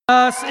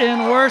Us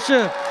in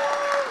worship.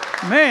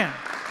 Man,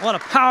 what a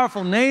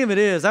powerful name it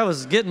is. That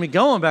was getting me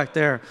going back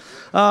there.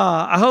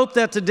 I hope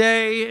that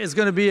today is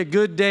going to be a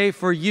good day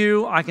for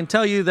you. I can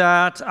tell you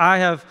that I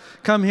have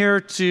come here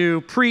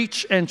to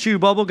preach and chew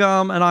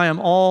bubblegum, and I am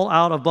all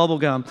out of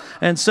bubblegum.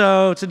 And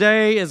so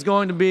today is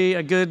going to be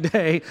a good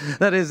day.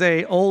 That is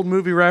an old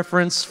movie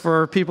reference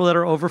for people that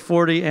are over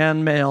 40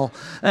 and male.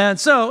 And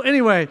so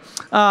anyway,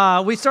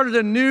 we started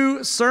a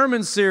new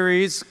sermon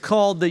series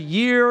called The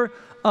Year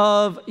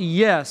of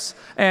Yes.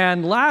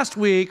 And last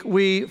week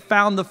we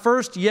found the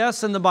first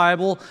yes in the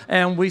Bible,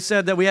 and we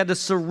said that we had to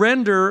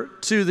surrender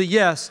to the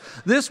yes.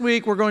 This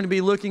week we're going to be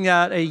looking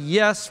at a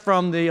yes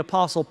from the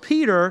Apostle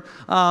Peter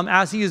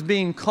as he is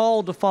being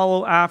called to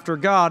follow after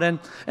God. And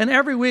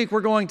every week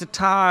we're going to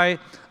tie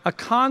a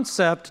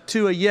concept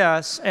to a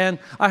yes. And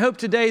I hope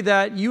today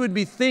that you would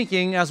be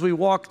thinking as we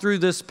walk through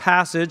this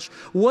passage,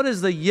 what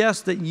is the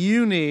yes that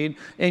you need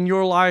in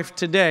your life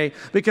today?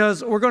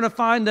 Because we're going to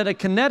find that a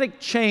kinetic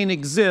chain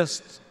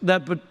exists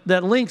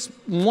that links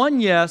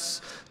one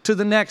yes to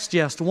the next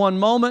yes, one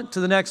moment to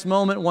the next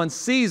moment, one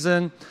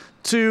season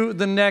to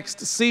the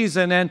next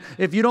season. And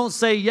if you don't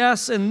say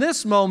yes in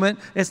this moment,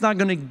 it's not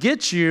going to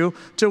get you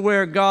to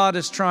where God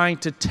is trying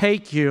to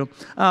take you.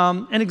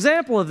 An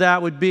example of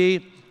that would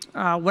be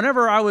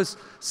whenever I was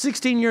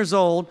 16 years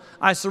old,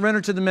 I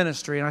surrendered to the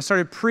ministry and I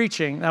started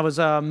preaching. That was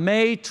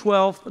May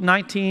 12th,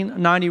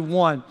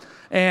 1991.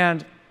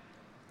 And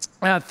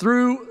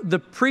through the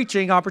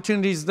preaching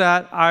opportunities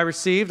that I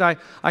received, I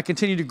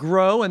continued to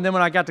grow. And then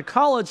when I got to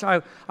college,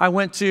 I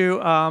went to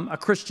a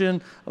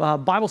Christian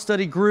Bible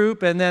study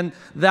group. And then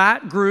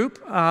that group,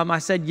 I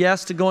said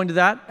yes to going to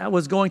that. I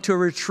was going to a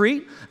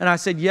retreat. And I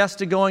said yes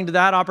to going to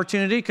that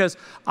opportunity because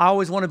I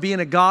always want to be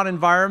in a God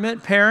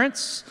environment.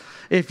 Parents,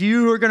 if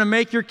you are going to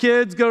make your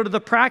kids go to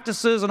the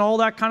practices and all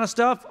that kind of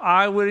stuff,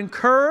 I would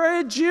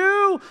encourage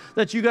you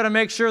that you got to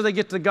make sure they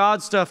get to the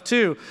God stuff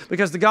too,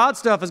 because the God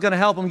stuff is going to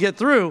help them get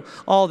through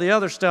all the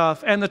other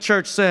stuff. And the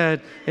church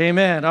said,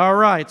 amen. All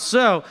right.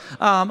 So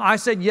I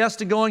said yes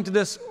to going to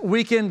this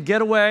weekend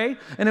getaway.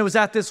 And it was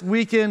at this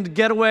weekend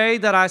getaway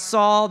that I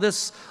saw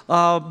this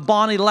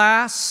Bonnie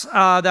Lass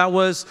that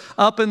was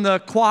up in the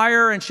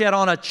choir, and she had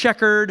on a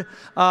checkered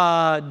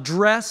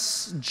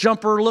dress,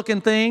 jumper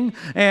looking thing.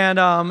 And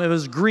it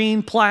was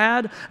green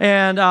plaid,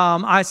 and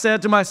I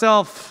said to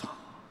myself,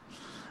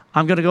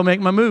 I'm going to go make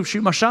my move,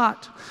 shoot my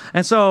shot.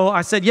 And so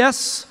I said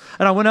yes,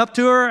 and I went up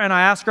to her, and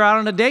I asked her out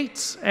on a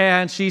date,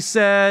 and she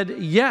said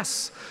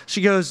yes. She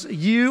goes,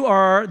 "You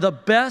are the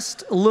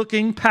best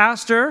looking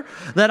pastor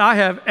that I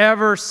have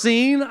ever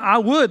seen. I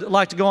would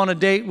like to go on a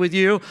date with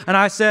you." And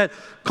I said,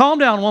 "Calm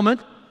down, woman.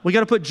 We got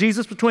to put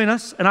Jesus between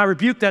us." And I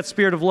rebuked that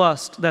spirit of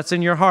lust that's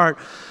in your heart.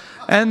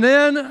 And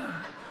then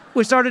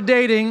we started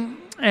dating,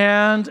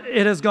 and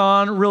it has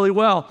gone really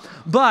well.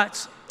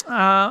 But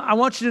I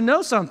want you to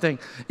know something.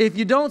 If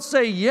you don't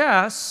say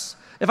yes,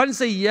 if I didn't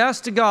say yes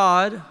to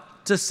God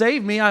to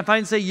save me, if I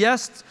didn't say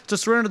yes to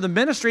surrender to the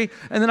ministry,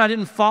 and then I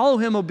didn't follow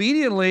him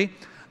obediently,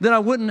 then I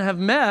wouldn't have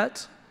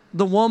met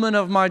the woman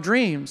of my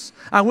dreams.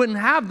 I wouldn't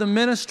have the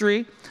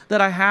ministry that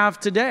I have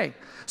today.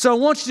 So I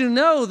want you to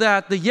know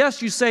that the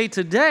yes you say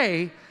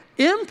today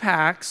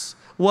impacts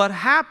what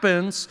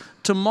happens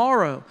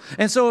tomorrow.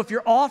 And so if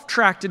you're off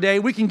track today,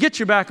 we can get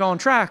you back on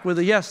track with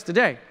a yes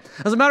today.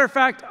 As a matter of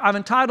fact, I've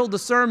entitled the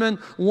sermon,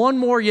 One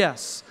More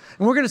Yes.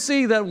 And we're going to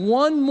see that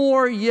one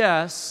more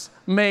yes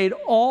made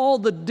all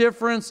the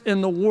difference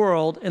in the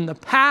world in the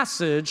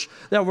passage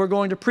that we're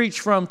going to preach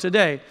from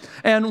today.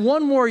 And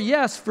one more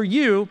yes for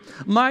you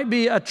might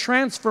be a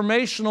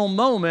transformational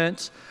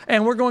moment.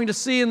 And we're going to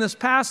see in this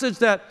passage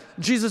that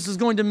Jesus is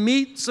going to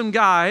meet some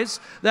guys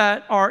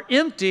that are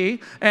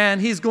empty, and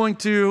he's going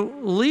to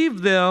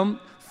leave them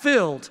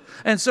filled.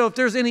 And so if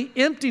there's any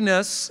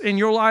emptiness in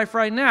your life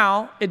right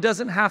now, it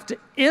doesn't have to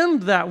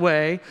end that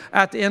way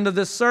at the end of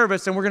this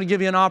service, and we're going to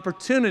give you an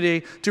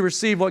opportunity to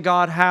receive what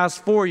God has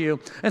for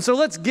you. And so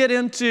let's get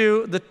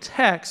into the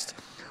text.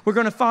 We're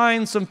going to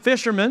find some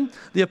fishermen,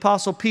 the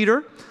Apostle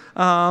Peter,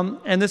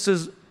 and this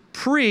is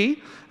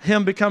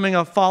him becoming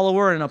a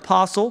follower and an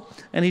apostle,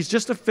 and he's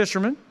just a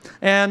fisherman.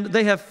 And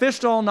they have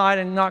fished all night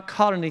and not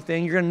caught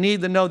anything. You're going to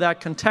need to know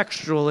that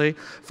contextually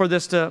for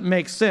this to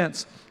make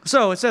sense.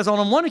 So it says,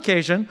 on one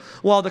occasion,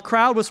 while the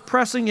crowd was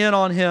pressing in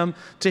on him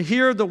to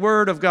hear the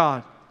word of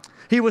God,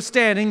 he was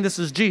standing, this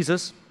is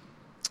Jesus,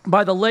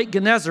 by the lake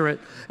Gennesaret,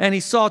 and he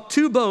saw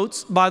two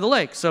boats by the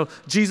lake. So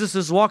Jesus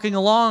is walking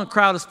along, a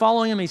crowd is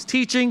following him, he's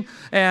teaching,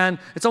 and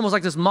it's almost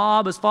like this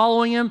mob is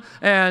following him,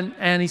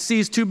 and he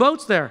sees two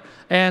boats there.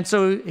 And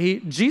so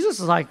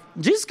Jesus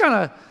kind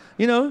of,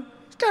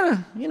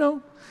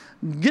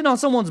 getting on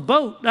someone's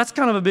boat, that's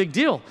kind of a big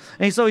deal.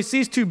 And so he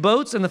sees two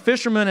boats, and the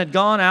fishermen had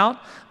gone out,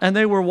 and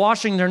they were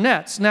washing their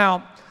nets.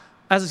 Now,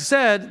 as I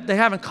said, they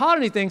haven't caught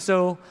anything,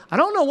 so I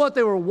don't know what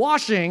they were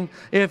washing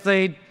if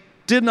they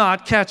did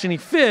not catch any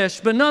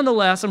fish, but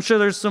nonetheless, I'm sure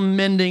there's some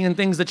mending and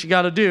things that you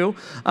got to do.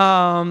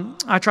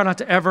 I try not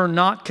to ever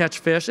not catch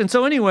fish. And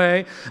so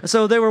anyway,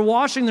 so they were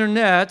washing their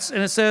nets,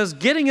 and it says,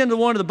 getting into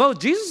one of the boats,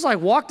 Jesus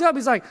walked up,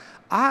 he's like,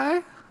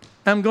 I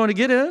am going to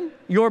get in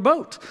your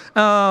boat.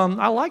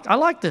 I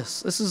like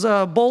this. This is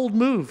a bold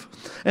move.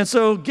 And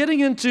so getting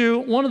into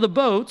one of the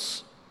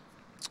boats,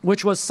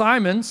 which was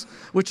Simon's,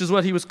 which is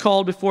what he was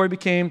called before he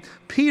became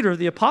Peter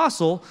the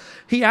apostle,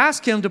 he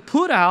asked him to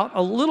put out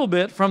a little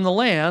bit from the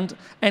land,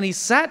 and he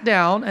sat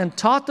down and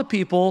taught the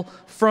people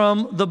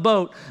from the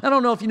boat. I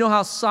don't know if you know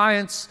how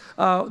science,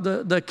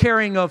 the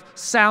carrying of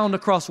sound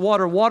across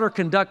water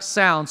conducts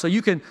sound, so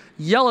you can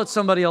yell at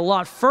somebody a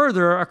lot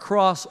further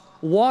across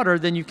water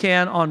than you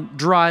can on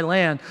dry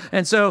land.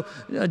 And so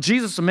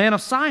Jesus, a man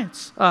of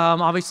science,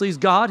 obviously he's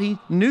God, he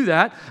knew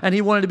that, and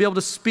he wanted to be able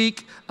to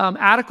speak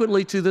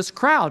adequately to this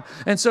crowd.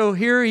 And so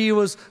here he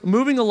was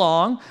moving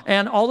along,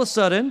 and all of a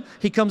sudden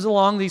he comes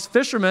along these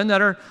fishermen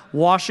that are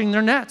washing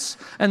their nets.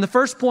 And the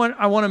first point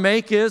I want to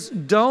make is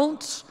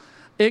don't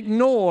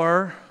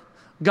ignore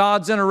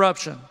God's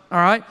interruption, all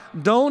right?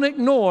 Don't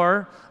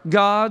ignore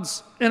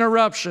God's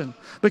interruption,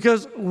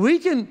 because we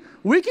can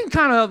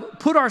kind of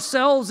put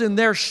ourselves in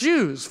their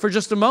shoes for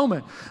just a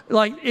moment.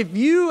 Like if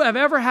you have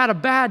ever had a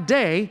bad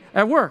day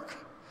at work.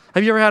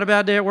 Have you ever had a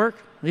bad day at work?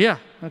 Yeah,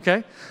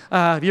 okay.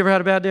 Have you ever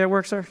had a bad day at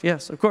work, sir?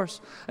 Yes, of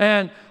course.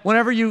 And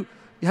whenever you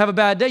have a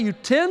bad day, you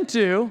tend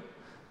to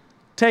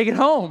take it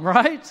home,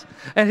 right?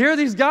 And here are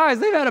these guys,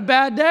 they've had a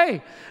bad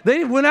day.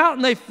 They went out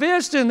and they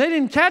fished and they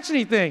didn't catch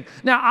anything.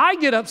 Now, I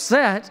get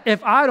upset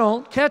if I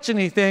don't catch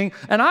anything,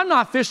 and I'm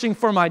not fishing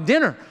for my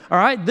dinner, all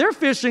right? They're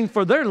fishing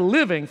for their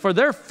living, for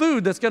their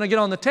food that's going to get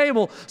on the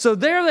table. So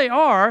there they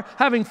are,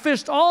 having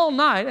fished all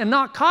night and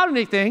not caught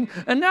anything,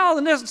 and now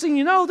the next thing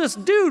you know, this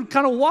dude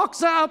kind of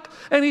walks up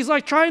and he's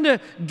like trying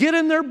to get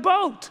in their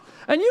boat.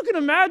 And you can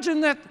imagine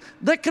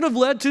that could have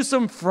led to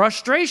some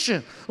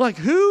frustration. Like,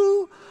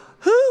 who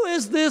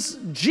is this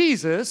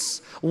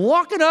Jesus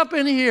walking up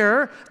in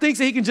here, thinks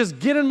that he can just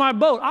get in my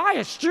boat? I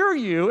assure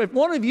you, if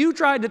one of you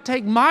tried to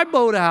take my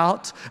boat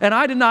out and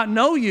I did not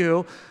know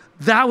you,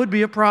 that would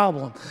be a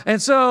problem.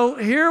 And so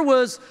here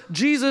was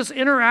Jesus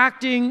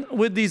interacting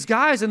with these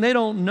guys, and they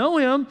don't know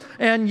him,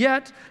 and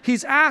yet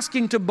he's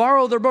asking to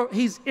borrow their boat.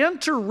 He's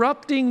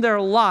interrupting their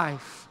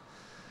life.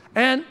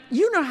 And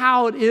you know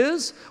how it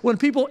is when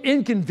people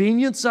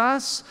inconvenience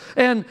us,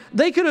 and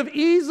they could have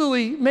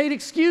easily made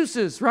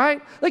excuses,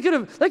 right? They could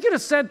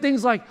have said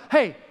things like,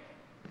 hey,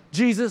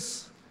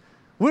 Jesus,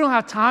 we don't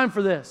have time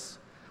for this.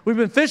 We've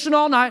been fishing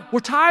all night. We're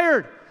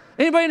tired.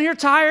 Anybody in here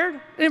tired?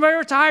 Anybody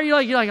ever tired?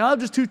 You're like, oh, I'm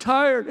just too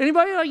tired.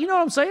 Anybody, you know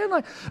what I'm saying?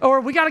 Like,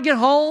 or we got to get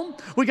home.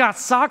 We got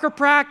soccer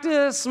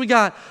practice. We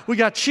got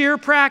cheer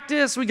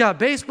practice. We got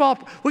baseball.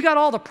 We got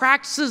all the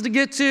practices to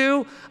get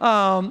to.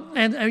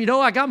 And you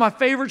know, I got my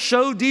favorite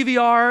show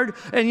DVR'd.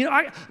 And you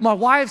know, my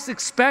wife's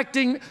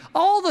expecting.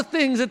 All the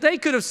things that they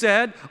could have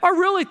said are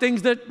really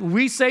things that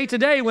we say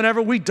today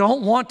whenever we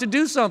don't want to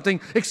do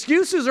something.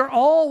 Excuses are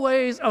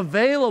always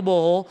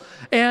available.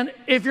 And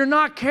if you're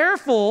not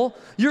careful,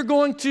 you're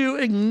going to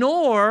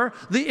ignore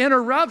the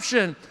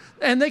interruption.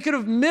 And they could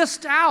have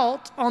missed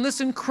out on this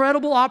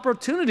incredible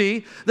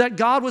opportunity that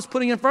God was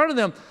putting in front of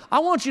them. I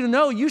want you to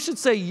know you should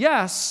say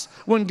yes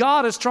when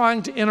God is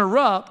trying to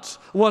interrupt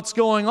what's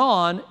going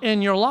on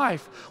in your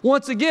life.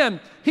 Once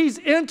again, he's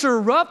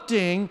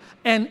interrupting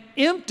an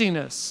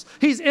emptiness.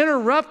 He's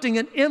interrupting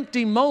an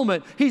empty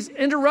moment. He's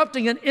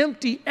interrupting an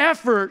empty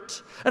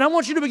effort. And I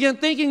want you to begin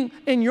thinking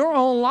in your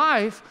own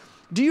life,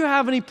 do you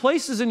have any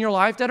places in your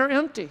life that are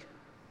empty?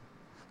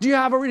 Do you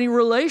have any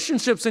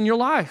relationships in your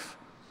life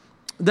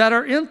that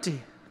are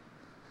empty?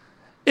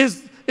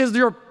 Is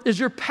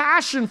your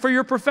passion for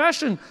your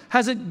profession,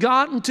 has it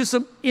gotten to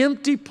some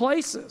empty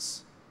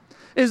places?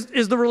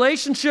 Is the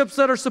relationships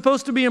that are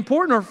supposed to be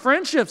important, or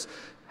friendships,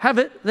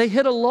 they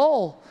hit a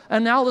lull,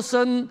 and now all of a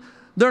sudden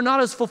they're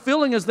not as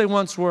fulfilling as they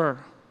once were?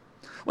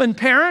 When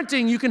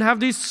parenting, you can have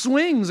these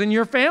swings in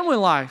your family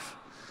life.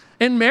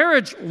 In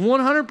marriage,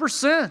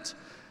 100%.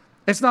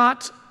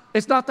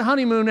 It's not the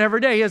honeymoon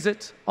every day, is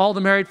it? All the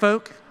married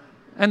folk?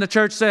 And the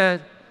church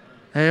said,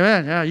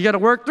 amen. Yeah, you got to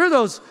work through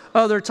those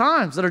other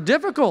times that are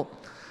difficult.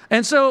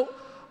 And so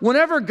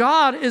whenever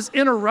God is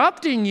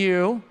interrupting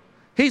you,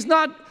 he's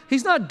not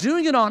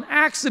doing it on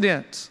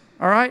accident,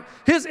 all right?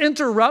 His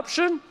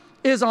interruption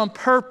is on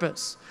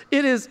purpose.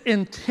 It is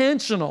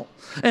intentional.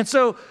 And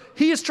so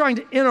he is trying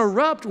to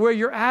interrupt where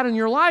you're at in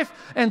your life.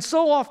 And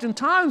so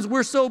oftentimes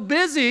we're so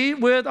busy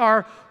with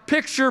our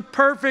picture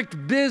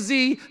perfect,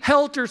 busy,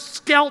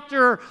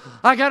 helter-skelter.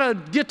 I got to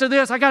get to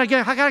this. I got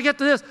to get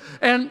to this.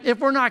 And if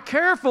we're not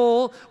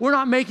careful, we're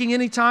not making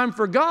any time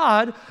for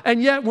God,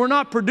 and yet we're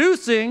not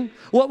producing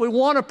what we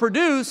want to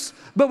produce,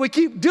 but we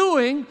keep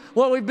doing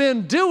what we've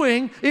been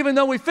doing, even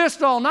though we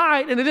fished all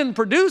night and it didn't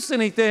produce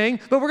anything,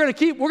 but we're going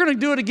to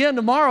do it again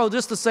tomorrow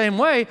just the same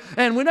way.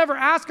 And we never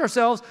ask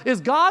ourselves,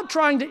 is God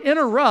trying to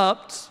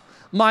interrupt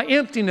my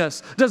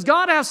emptiness? Does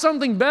God have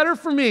something better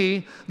for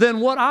me than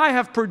what I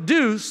have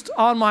produced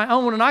on my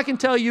own? And I can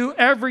tell you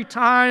every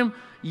time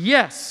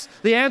Yes.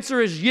 The answer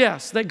is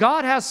yes, that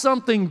God has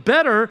something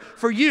better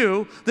for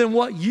you than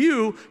what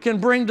you can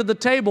bring to the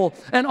table.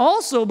 And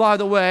also, by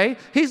the way,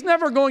 He's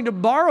never going to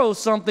borrow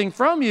something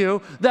from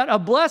you, that a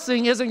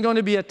blessing isn't going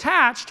to be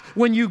attached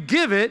when you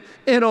give it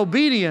in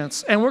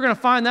obedience. And we're going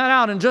to find that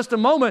out in just a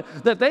moment,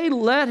 that they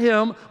let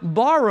Him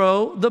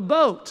borrow the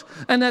boat.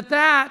 And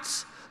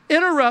that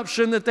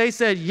interruption that they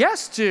said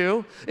yes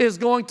to is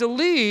going to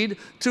lead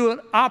to an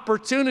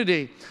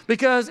opportunity.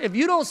 Because if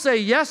you don't say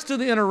yes to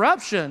the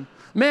interruption,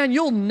 man,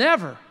 you'll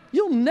never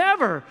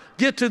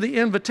get to the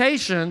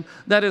invitation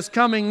that is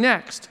coming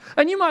next.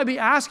 And you might be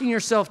asking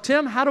yourself,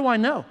 Tim, how do I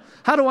know?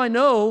 How do I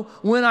know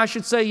when I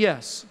should say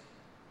yes?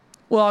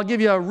 Well, I'll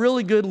give you a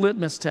really good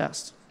litmus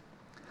test.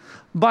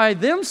 By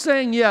them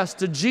saying yes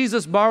to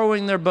Jesus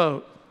borrowing their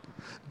boat,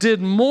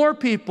 did more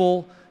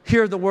people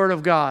hear the word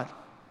of God?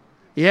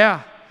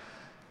 Yeah.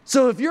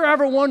 So if you're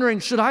ever wondering,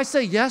 should I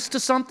say yes to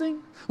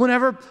something?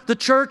 Whenever the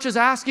church is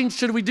asking,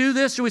 should we do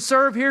this? Should we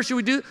serve here? Should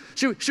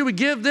we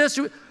give this?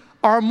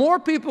 Are more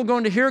people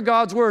going to hear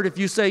God's word if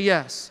you say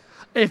yes?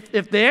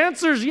 If the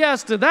answer is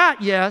yes to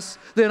that yes,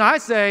 then I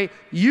say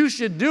you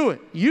should do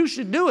it. You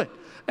should do it.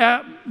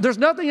 There's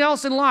nothing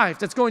else in life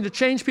that's going to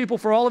change people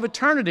for all of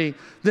eternity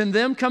than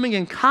them coming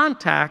in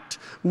contact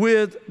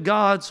with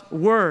God's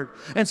word.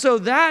 And so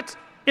that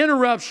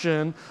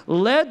interruption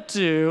led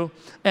to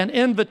an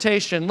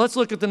invitation. Let's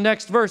look at the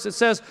next verse. It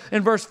says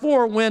in verse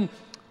 4, when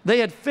they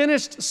had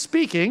finished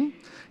speaking,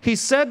 He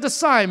said to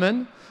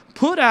Simon,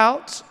 put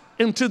out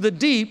into the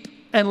deep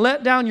and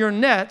let down your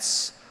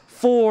nets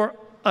for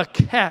a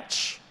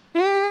catch.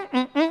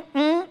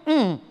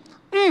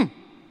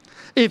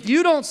 If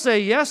you don't say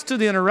yes to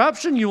the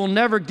interruption, you will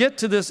never get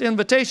to this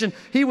invitation.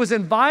 He was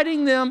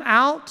inviting them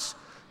out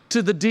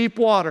to the deep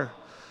water.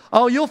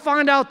 Oh, you'll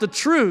find out the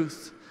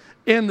truth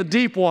in the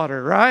deep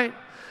water, right?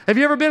 Have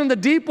you ever been in the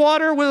deep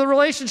water with a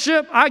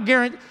relationship? I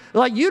guarantee,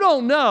 you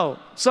don't know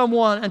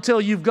someone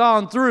until you've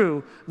gone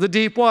through the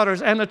deep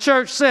waters. And the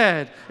church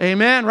said,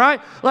 amen,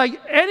 right?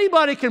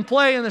 Anybody can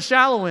play in the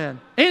shallow end.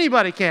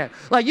 Anybody can.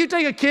 You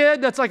take a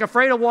kid that's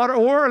afraid of water,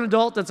 or an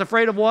adult that's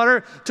afraid of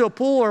water, to a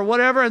pool or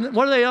whatever, and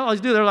what do they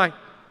always do? They're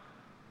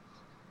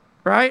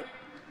right?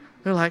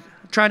 They're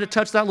trying to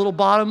touch that little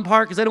bottom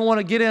part because they don't want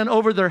to get in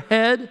over their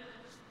head.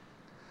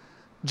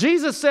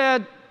 Jesus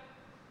said,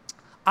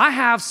 I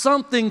have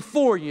something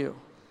for you,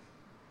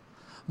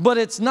 but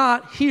it's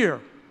not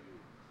here.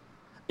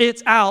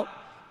 It's out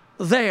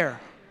there.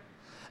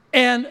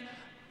 And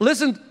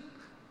listen,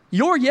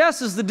 your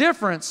yes is the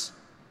difference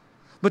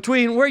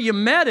between where you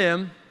met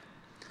Him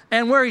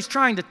and where He's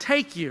trying to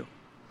take you.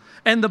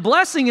 And the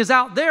blessing is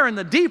out there in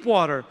the deep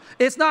water.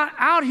 It's not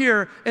out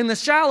here in the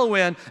shallow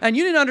end. And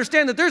you need to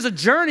understand that there's a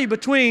journey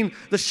between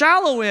the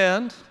shallow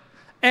end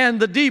and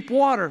the deep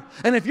water.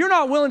 And if you're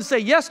not willing to say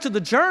yes to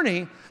the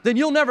journey, then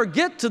you'll never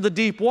get to the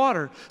deep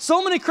water.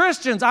 So many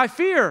Christians, I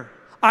fear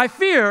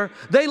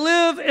they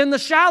live in the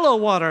shallow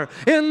water,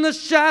 in the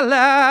shallow.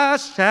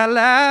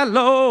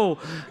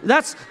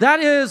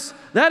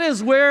 That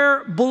is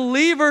where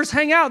believers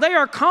hang out. They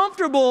are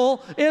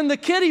comfortable in the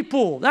kiddie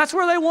pool. That's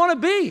where they want to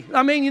be.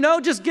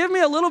 Just give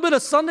me a little bit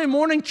of Sunday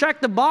morning, check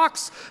the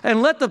box,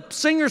 and let the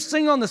singers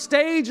sing on the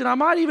stage, and I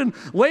might even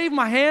wave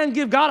my hand,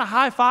 give God a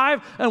high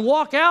five, and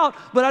walk out.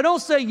 But I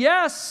don't say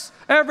yes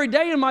every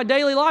day in my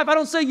daily life. I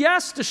don't say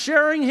yes to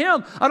sharing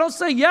Him. I don't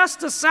say yes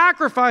to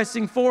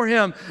sacrificing for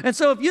Him. And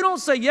so if you don't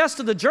say yes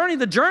to the journey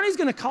is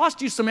going to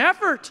cost you some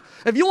effort.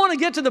 If you want to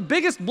get to the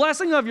biggest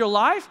blessing of your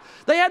life,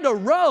 they had to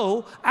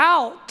row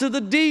out to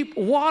the deep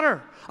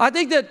water. I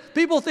think that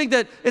people think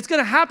that it's going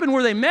to happen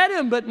where they met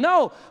Him, but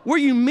no, where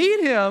you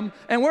meet Him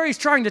and where He's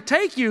trying to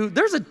take you,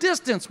 there's a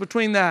distance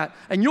between that.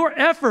 And your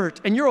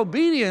effort and your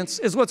obedience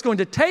is what's going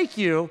to take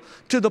you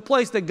to the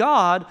place that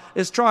God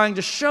is trying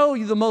to show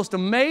you the most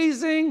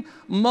amazing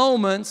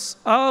moments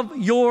of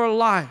your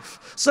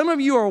life. Some of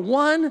you are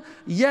one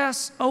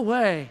yes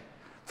away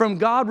from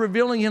God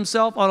revealing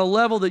Himself on a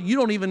level that you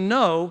don't even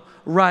know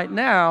right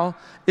now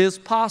is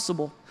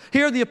possible.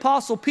 Here the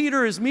Apostle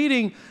Peter is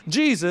meeting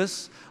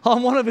Jesus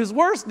on one of his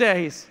worst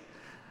days.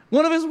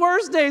 One of his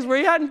worst days where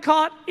he hadn't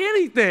caught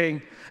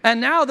anything.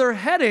 And now they're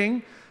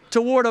heading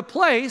toward a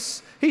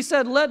place. He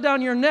said, let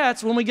down your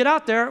nets. When we get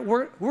out there,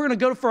 we're going to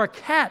go for a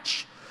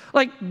catch.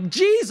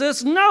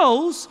 Jesus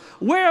knows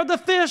where the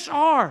fish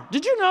are.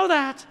 Did you know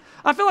that?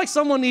 I feel like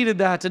someone needed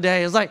that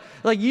today. It's like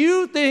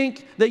you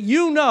think that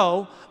you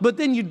know, but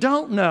then you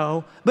don't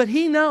know, but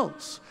He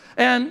knows.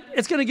 And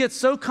it's going to get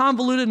so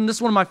convoluted, and this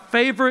is one of my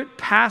favorite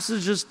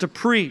passages to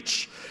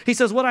preach. He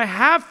says, what I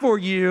have for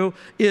you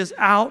is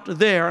out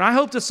there. And I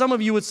hope that some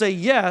of you would say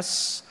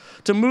yes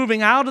to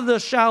moving out of the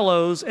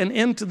shallows and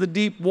into the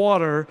deep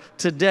water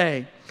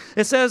today.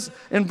 It says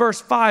in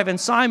verse 5, and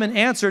Simon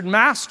answered,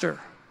 Master,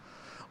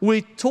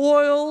 we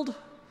toiled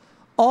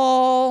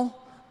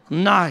all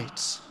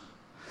night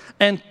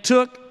and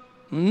took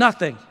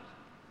nothing.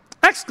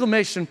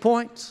 Exclamation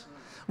point.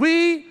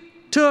 We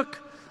took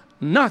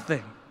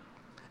nothing.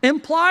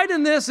 Implied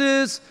in this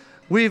is,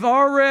 we've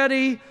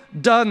already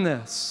done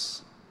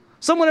this.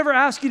 Someone ever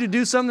ask you to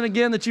do something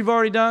again that you've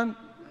already done?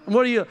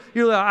 What are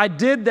you're like, I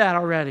did that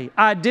already.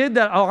 I did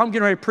that. Oh, I'm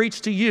getting ready to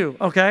preach to you,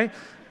 okay?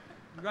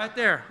 Right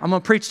there. I'm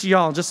going to preach to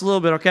y'all in just a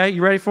little bit, okay?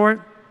 You ready for it?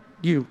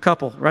 You,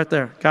 couple, right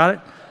there. Got it?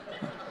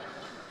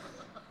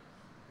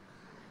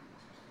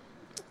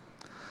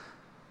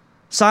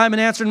 Simon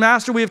answered,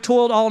 Master, we have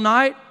toiled all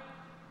night,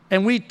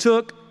 and we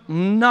took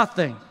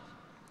nothing.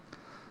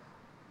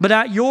 But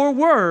at your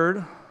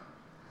word,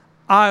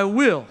 I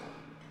will.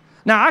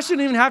 Now, I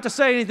shouldn't even have to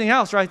say anything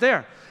else right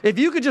there. If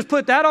you could just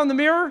put that on the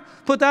mirror,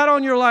 put that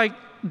on your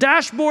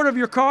dashboard of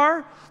your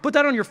car, put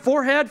that on your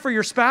forehead for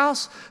your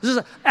spouse. This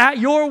is, at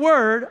your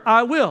word,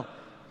 I will.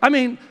 I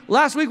mean,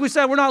 last week we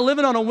said we're not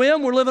living on a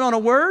whim, we're living on a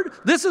word.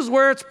 This is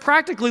where it's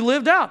practically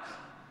lived out.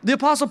 The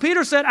Apostle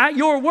Peter said, at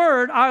your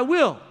word, I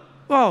will.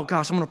 Oh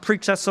gosh, I'm going to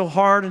preach that so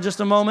hard in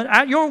just a moment.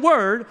 At your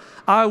word,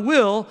 I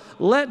will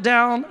let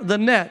down the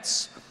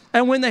nets.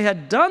 And when they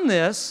had done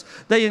this,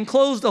 they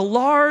enclosed a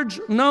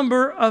large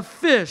number of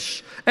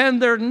fish,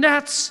 and their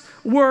nets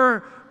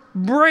were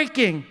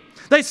breaking.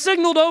 They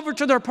signaled over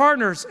to their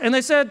partners, and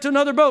they said to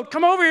another boat,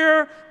 come over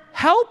here,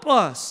 help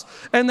us.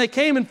 And they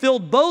came and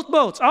filled both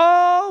boats.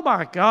 Oh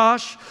my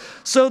gosh.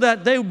 So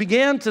that they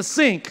began to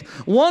sink.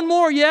 One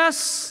more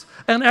yes,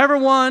 and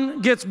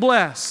everyone gets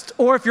blessed.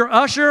 Or if you're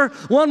usher,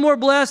 one more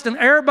blessed and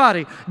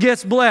everybody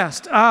gets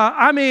blessed.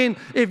 I mean,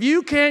 if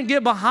you can't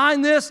get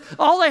behind this,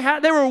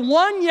 they were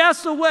one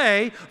yes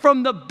away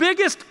from the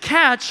biggest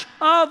catch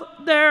of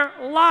their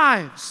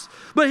lives.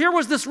 But here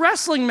was this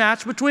wrestling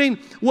match between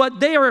what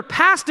their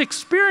past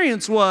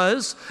experience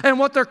was and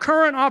what their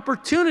current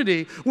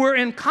opportunity were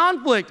in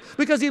conflict.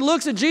 Because he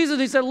looks at Jesus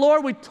and he said,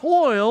 Lord, we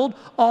toiled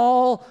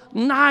all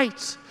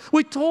night.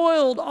 We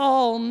toiled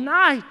all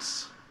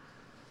night.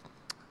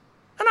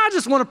 And I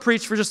just want to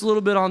preach for just a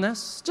little bit on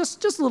this,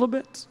 just a little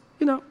bit,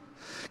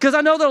 Because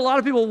I know that a lot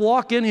of people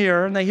walk in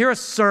here and they hear a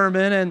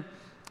sermon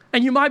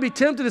and you might be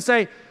tempted to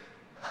say,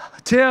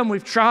 Tim,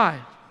 we've tried.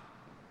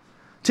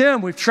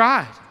 Tim, we've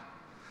tried.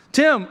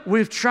 Tim,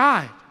 we've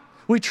tried.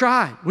 We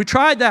tried. We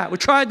tried that. We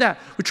tried that.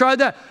 We tried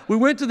that. We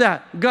went to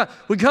that.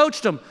 We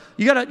coached them.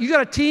 You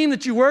got a team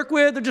that you work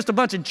with. They're just a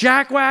bunch of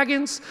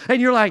jackwagons. And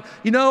you're like,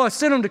 I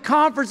sent them to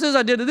conferences.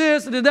 I did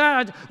this. I did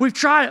that. We've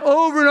tried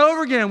over and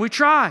over again. We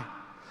tried.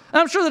 And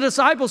I'm sure the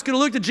disciples could have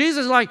looked at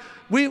Jesus like,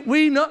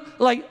 we know,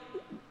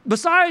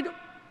 beside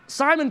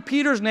Simon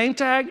Peter's name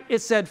tag,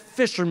 it said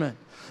fisherman.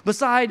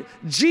 Beside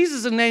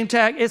Jesus' name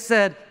tag, it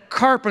said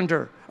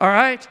carpenter. All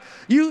right?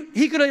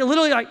 He could have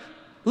literally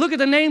look at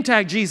the name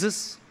tag,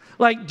 Jesus.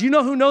 Do you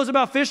know who knows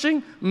about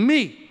fishing?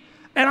 Me.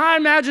 And I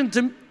imagine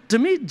to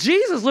me,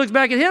 Jesus looks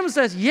back at him and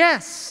says,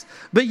 yes,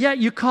 but yet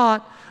you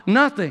caught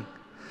nothing.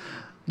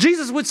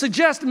 Jesus would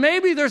suggest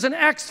maybe there's an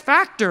X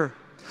factor.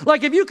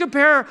 If you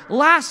compare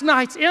last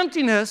night's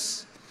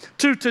emptiness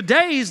to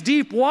today's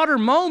deep water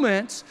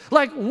moment,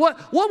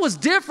 what was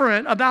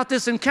different about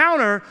this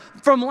encounter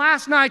from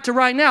last night to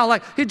right now?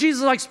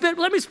 Jesus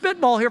let me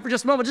spitball here for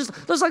just a moment.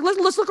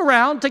 Let's look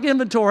around, take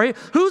inventory.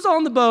 Who's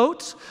on the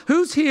boat?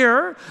 Who's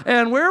here?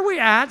 And where are we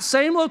at?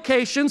 Same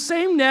location,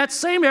 same nets,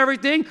 same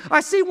everything.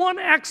 I see one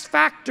X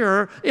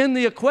factor in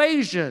the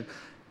equation.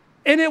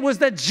 And it was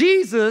that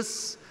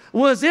Jesus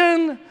was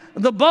in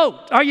the boat.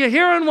 Are you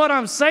hearing what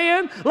I'm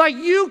saying?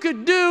 You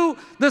could do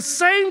the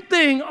same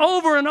thing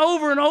over and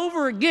over and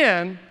over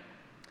again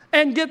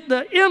and get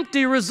the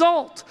empty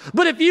result.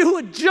 But if you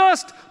would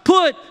just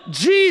put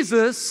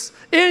Jesus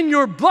in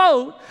your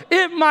boat,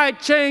 it might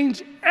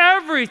change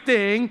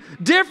everything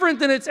different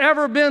than it's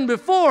ever been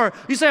before.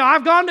 You say,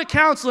 I've gone to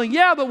counseling.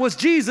 Yeah, but was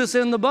Jesus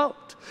in the boat?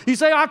 You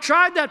say, I've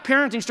tried that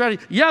parenting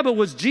strategy. Yeah, but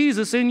was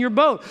Jesus in your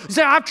boat? You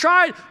say, I've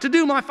tried to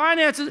do my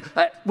finances.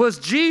 Was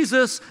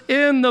Jesus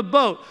in the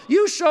boat?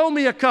 You show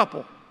me a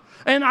couple.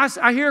 And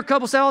I hear a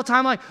couple say all the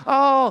time,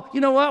 oh, you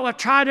know what? I've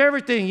tried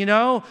everything,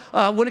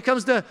 When it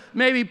comes to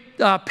maybe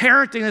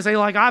parenting, they say,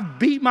 I've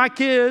beat my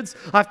kids.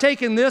 I've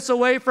taken this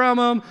away from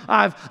them.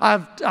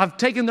 I've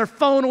taken their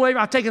phone away.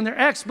 I've taken their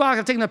Xbox.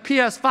 I've taken their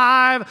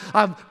PS5.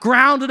 I've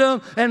grounded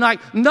them. And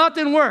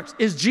nothing works.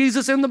 Is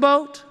Jesus in the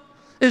boat?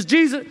 Is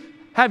Jesus...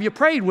 Have you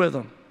prayed with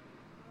them?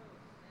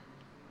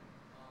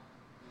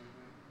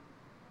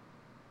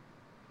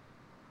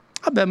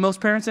 I bet most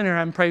parents in here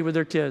haven't prayed with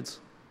their kids.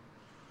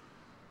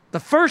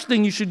 The first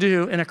thing you should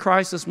do in a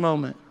crisis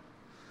moment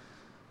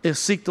is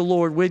seek the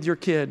Lord with your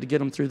kid to get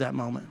them through that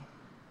moment.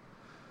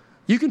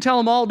 You can tell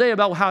them all day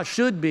about how it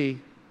should be,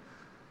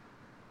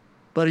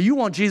 but you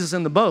want Jesus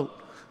in the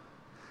boat.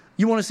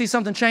 You want to see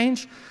something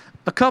change?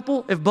 A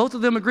couple, if both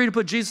of them agree to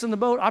put Jesus in the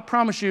boat, I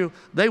promise you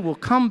they will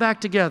come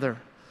back together.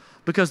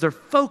 Because they're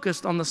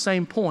focused on the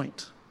same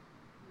point.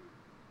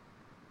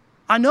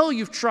 I know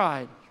you've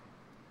tried.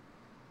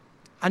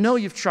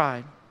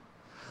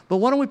 But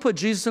why don't we put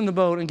Jesus in the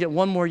boat and get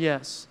one more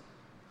yes?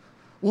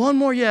 One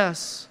more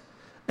yes,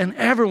 and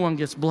everyone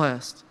gets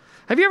blessed.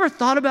 Have you ever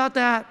thought about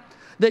that?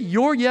 That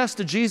your yes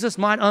to Jesus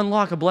might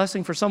unlock a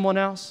blessing for someone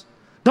else?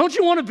 Don't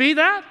you want to be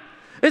that?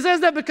 It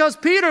says that because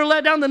Peter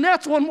let down the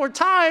nets one more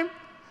time,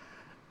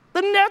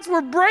 the nets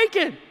were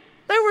breaking.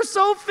 They were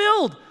so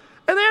filled.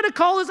 And they had to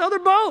call this other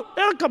boat.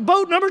 They had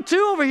boat number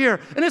 2 over here.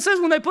 And it says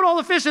when they put all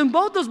the fish in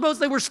both those boats,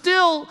 they were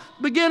still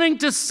beginning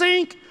to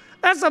sink.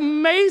 That's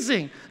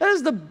amazing. That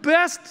is the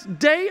best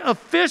day of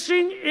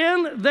fishing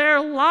in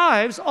their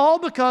lives, all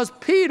because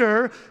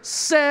Peter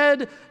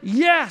said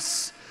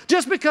yes.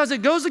 Just because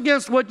it goes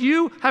against what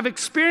you have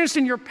experienced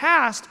in your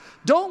past,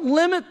 don't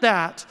limit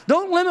that.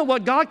 Don't limit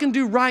what God can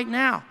do right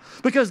now.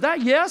 Because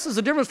that yes is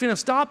the difference between a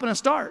stop and a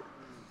start.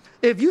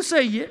 If you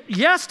say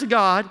yes to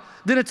God,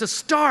 then it's a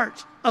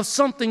start of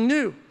something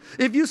new.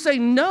 If you say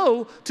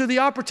no to the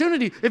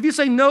opportunity, if you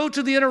say no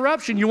to the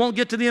interruption, you won't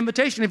get to the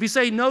invitation. If you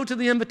say no to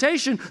the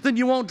invitation, then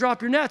you won't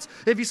drop your nets.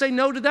 If you say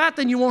no to that,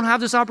 then you won't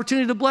have this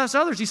opportunity to bless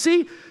others. You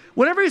see,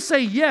 whenever you say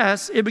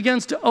yes, it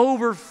begins to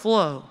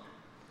overflow.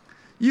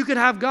 You could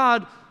have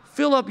God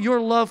fill up your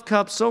love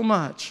cup so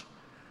much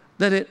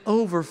that it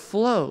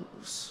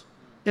overflows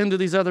into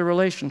these other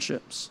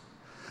relationships.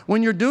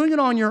 When you're doing it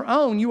on your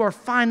own, you are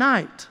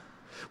finite,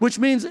 which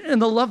means in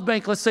the love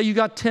bank, let's say you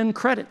got 10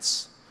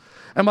 credits.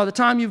 And by the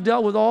time you've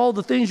dealt with all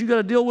the things you got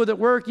to deal with at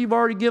work, you've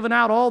already given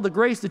out all the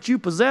grace that you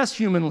possess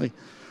humanly.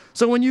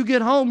 So when you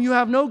get home, you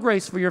have no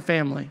grace for your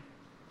family.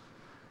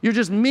 You're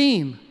just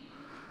mean,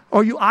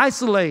 or you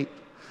isolate,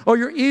 or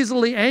you're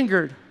easily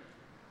angered.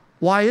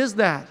 Why is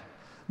that?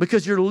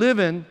 Because you're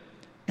living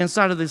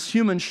inside of this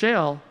human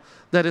shell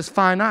that is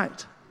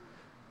finite.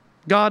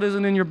 God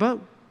isn't in your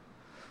boat.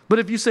 But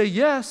if you say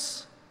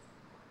yes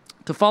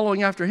to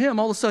following after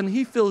Him, all of a sudden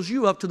He fills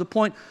you up to the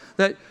point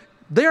that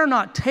they're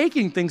not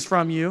taking things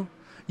from you.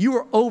 You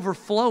are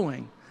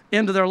overflowing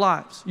into their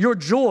lives. Your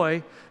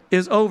joy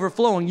is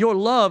overflowing. Your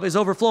love is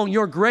overflowing.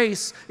 Your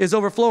grace is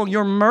overflowing.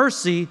 Your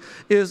mercy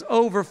is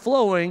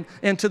overflowing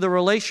into the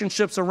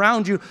relationships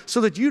around you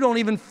so that you don't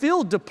even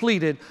feel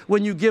depleted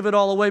when you give it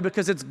all away,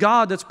 because it's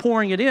God that's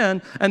pouring it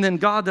in and then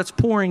God that's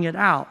pouring it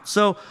out.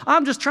 So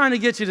I'm just trying to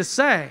get you to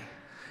say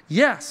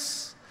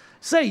yes.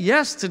 Say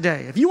yes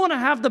today. If you want to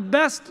have the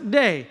best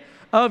day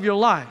of your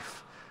life,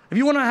 if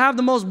you want to have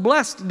the most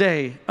blessed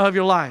day of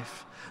your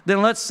life,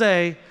 then let's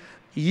say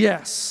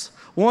yes.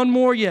 One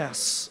more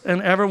yes,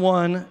 and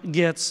everyone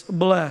gets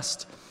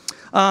blessed.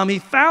 He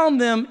found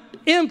them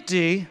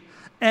empty,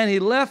 and He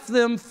left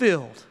them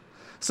filled.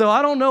 So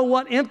I don't know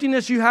what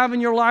emptiness you have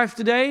in your life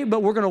today,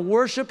 but we're going to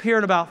worship here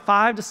in about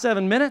 5 to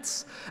 7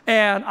 minutes.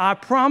 And I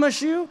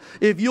promise you,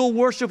 if you'll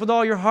worship with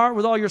all your heart,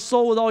 with all your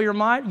soul, with all your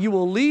might, you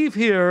will leave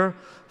here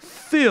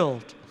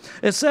filled.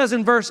 It says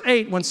in verse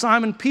 8, when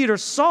Simon Peter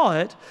saw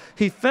it,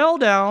 he fell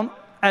down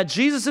at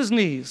Jesus'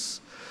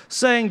 knees,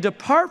 saying,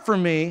 "Depart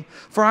from me,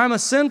 for I'm a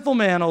sinful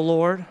man, O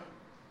Lord."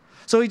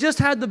 So he just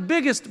had the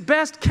biggest,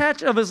 best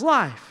catch of his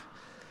life.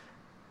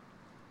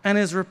 And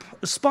his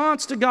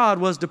response to God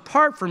was,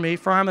 "Depart from me,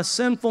 for I'm a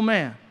sinful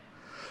man."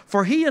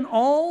 For he and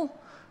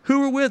all who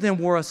were with him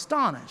were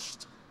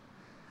astonished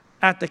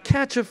at the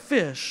catch of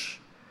fish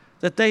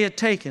that they had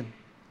taken.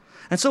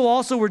 And so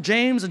also were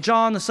James and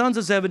John, the sons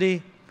of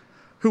Zebedee,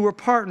 who were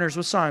partners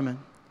with Simon.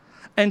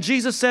 And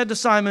Jesus said to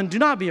Simon, "Do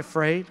not be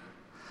afraid.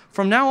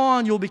 From now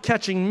on you'll be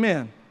catching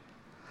men."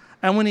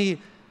 And when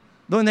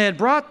they had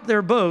brought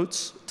their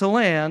boats to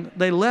land,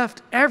 they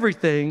left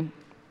everything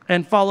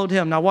and followed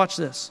Him. Now watch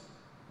this.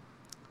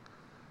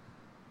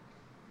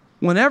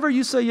 Whenever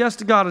you say yes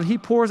to God and He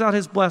pours out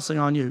His blessing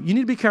on you, you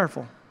need to be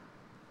careful.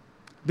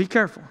 Be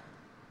careful.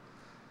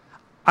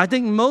 I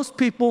think most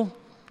people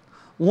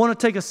want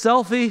to take a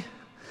selfie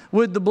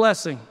with the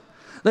blessing.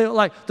 They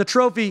like the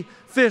trophy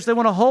fish. They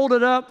want to hold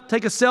it up,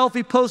 take a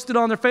selfie, post it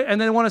on their face, and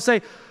then they want to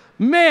say,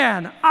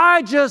 "Man,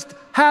 I just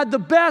had the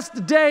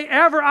best day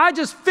ever. I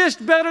just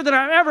fished better than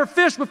I've ever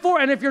fished before."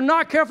 And if you're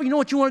not careful, you know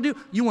what you want to do?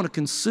 You want to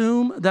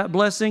consume that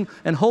blessing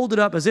and hold it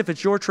up as if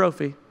it's your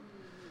trophy.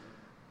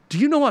 Do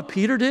you know what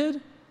Peter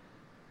did?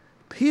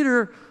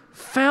 Peter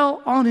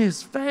fell on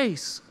his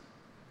face.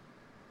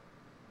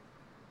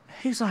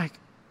 He's like,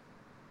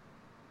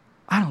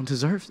 "I don't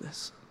deserve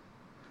this."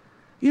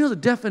 You know, the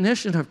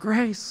definition of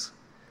grace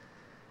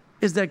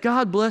is that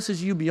God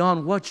blesses you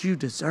beyond what you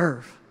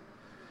deserve.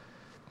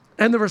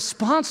 And the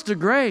response to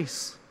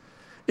grace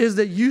is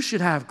that you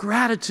should have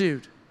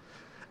gratitude.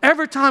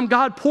 Every time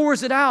God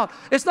pours it out,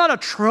 it's not a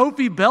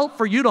trophy belt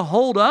for you to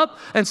hold up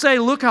and say,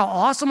 "Look how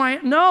awesome I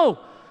am." No.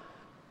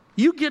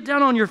 You get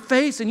down on your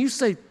face and you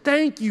say,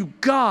 "Thank you,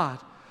 God,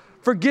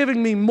 for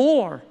giving me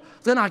more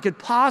than I could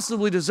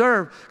possibly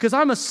deserve, because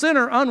I'm a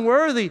sinner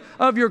unworthy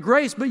of your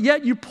grace, but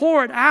yet you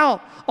pour it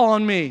out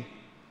on me."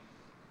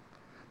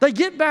 They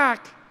get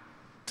back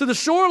to the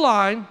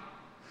shoreline,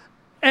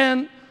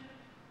 and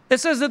it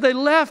says that they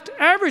left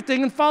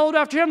everything and followed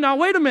after Him. Now,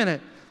 wait a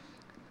minute.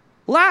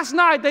 Last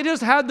night, they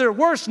just had their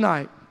worst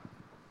night.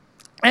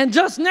 And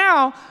just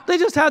now, they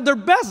just had their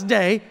best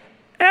day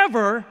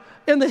ever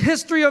in the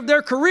history of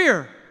their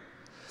career.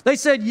 They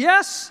said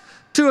yes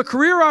to a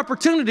career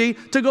opportunity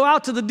to go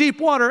out to the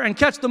deep water and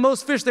catch the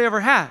most fish they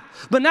ever had.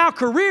 But now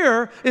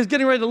career is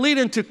getting ready to lead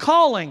into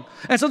calling.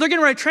 And so they're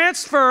getting ready to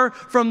transfer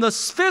from the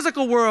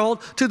physical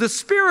world to the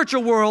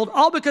spiritual world,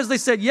 all because they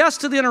said yes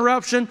to the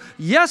interruption,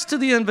 yes to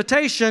the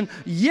invitation,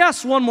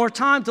 yes one more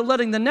time to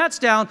letting the nets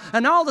down.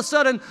 And all of a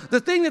sudden, the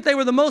thing that they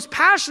were the most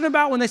passionate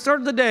about when they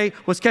started the day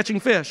was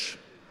catching fish.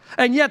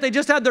 And yet they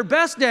just had their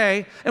best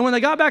day. And when they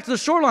got back to the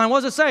shoreline,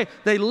 what does it say?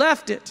 They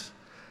left it.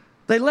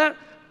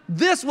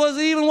 This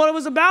wasn't even what it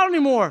was about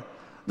anymore.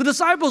 The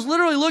disciples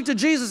literally looked at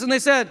Jesus and they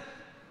said,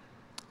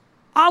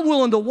 I'm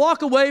willing to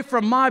walk away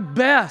from my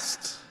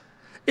best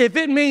if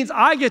it means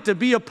I get to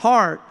be a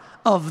part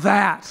of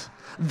that.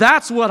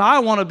 That's what I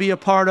want to be a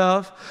part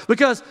of.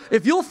 Because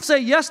if you'll say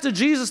yes to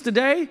Jesus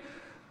today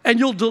and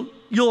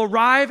you'll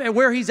arrive at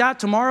where he's at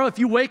tomorrow, if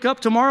you wake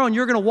up tomorrow and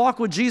you're going to walk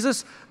with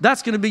Jesus,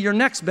 that's going to be your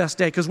next best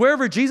day. Because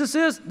wherever Jesus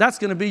is, that's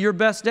going to be your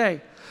best day.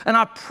 And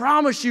I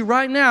promise you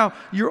right now,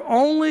 you're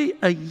only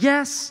a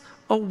yes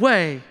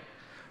away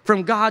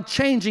from God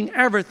changing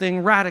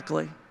everything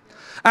radically.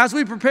 As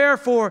we prepare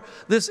for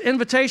this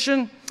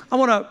invitation, I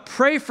want to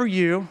pray for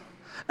you,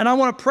 and I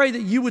want to pray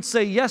that you would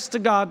say yes to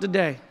God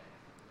today.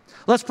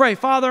 Let's pray.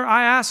 Father,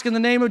 I ask in the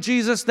name of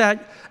Jesus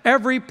that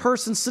every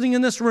person sitting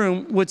in this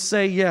room would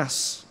say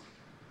yes.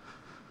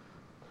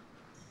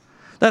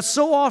 That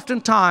so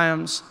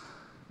oftentimes,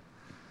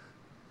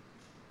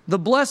 the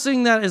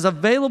blessing that is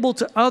available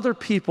to other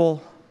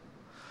people,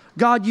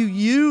 God, you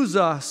use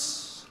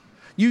us.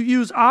 You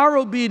use our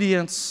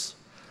obedience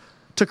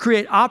to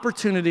create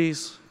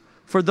opportunities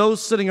for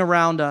those sitting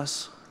around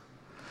us.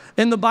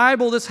 In the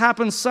Bible, this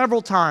happens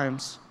several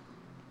times.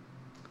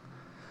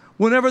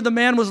 Whenever the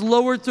man was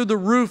lowered through the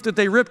roof that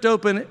they ripped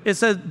open, it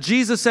said,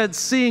 Jesus said,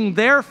 seeing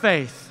their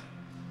faith,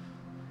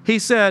 he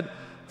said,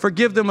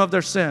 forgive them of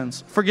their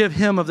sins. Forgive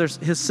him of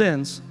his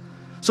sins.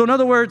 So in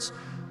other words,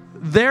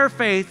 their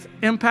faith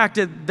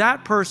impacted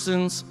that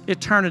person's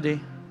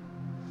eternity.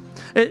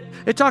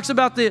 It talks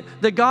about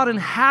that God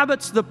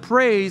inhabits the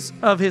praise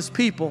of his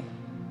people.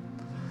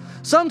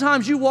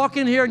 Sometimes you walk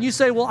in here and you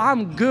say, well,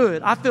 I'm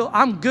good. I feel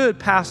I'm good,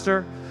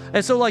 Pastor.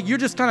 And so you're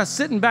just kind of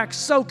sitting back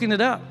soaking it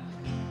up.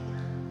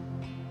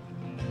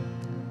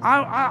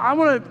 I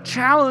want to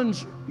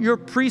challenge your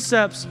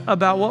precepts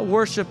about what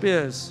worship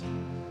is.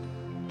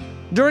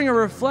 During a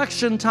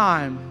reflection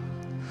time,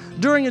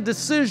 during a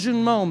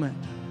decision moment,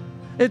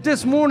 if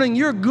this morning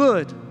you're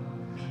good,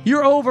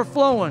 you're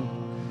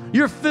overflowing,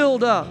 you're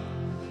filled up,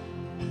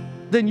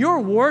 then your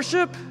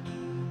worship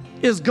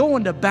is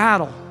going to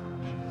battle.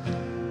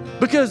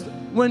 Because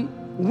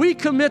when we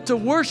commit to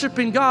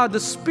worshiping God, the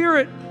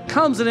Spirit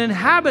comes and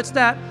inhabits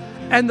that,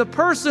 and the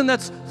person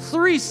that's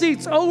 3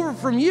 seats over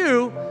from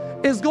you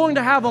is going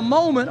to have a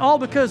moment all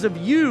because of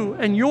you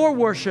and your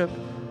worship.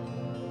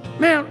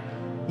 Man,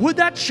 would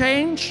that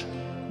change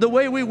the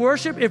way we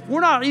worship if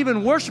we're not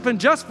even worshiping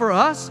just for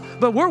us,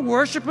 but we're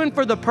worshiping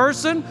for the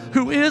person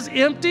who is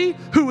empty,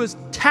 who is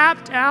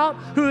tapped out,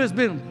 who has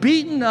been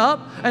beaten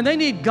up, and they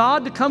need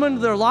God to come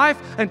into their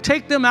life and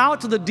take them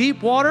out to the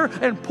deep water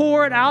and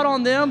pour it out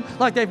on them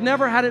like they've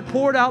never had it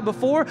poured out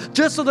before,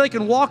 just so they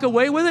can walk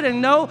away with it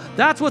and know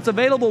that's what's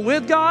available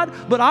with God.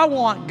 But I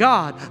want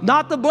God,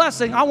 not the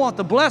blessing. I want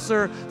the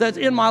blesser that's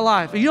in my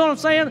life. You know what I'm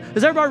saying?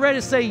 Is everybody ready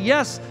to say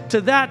yes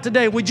to that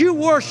today? Would you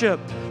worship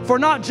for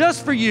not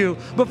just for you,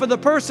 but for the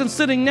person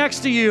sitting next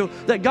to you,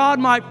 that God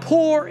might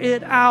pour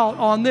it out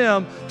on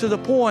them to the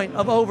point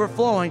of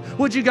overflowing?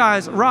 Would you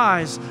guys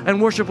rise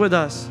and worship with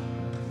us?